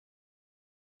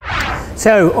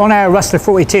So on our Rustler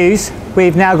 42s,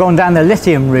 we've now gone down the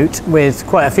lithium route with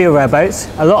quite a few of our boats.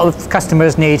 A lot of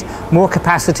customers need more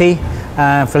capacity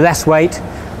for less weight,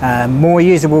 more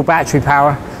usable battery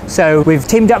power. So we've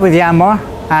teamed up with Yanmar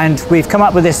and we've come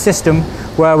up with this system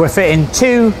where we're fitting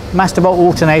 2 Masterbolt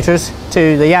alternators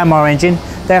to the Yanmar engine.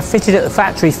 They're fitted at the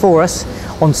factory for us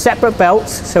on separate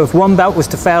belts, so if one belt was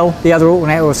to fail, the other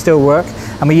alternator will still work.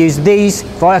 And we use these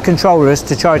via controllers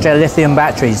to charge our lithium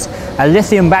batteries. Our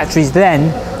lithium batteries then,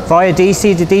 via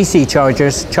DC to DC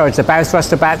chargers, charge the bow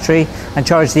thruster battery and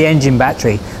charge the engine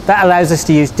battery. That allows us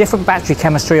to use different battery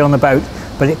chemistry on the boat,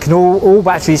 but it can all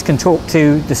batteries can talk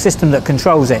to the system that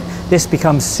controls it. This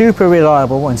becomes super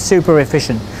reliable and super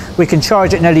efficient. We can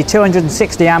charge at nearly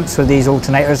 260 amps with these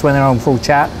alternators when they're on full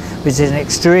chat, which is an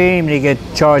extremely good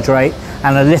charge rate,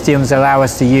 and the lithiums allow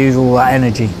us to use all that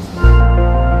energy.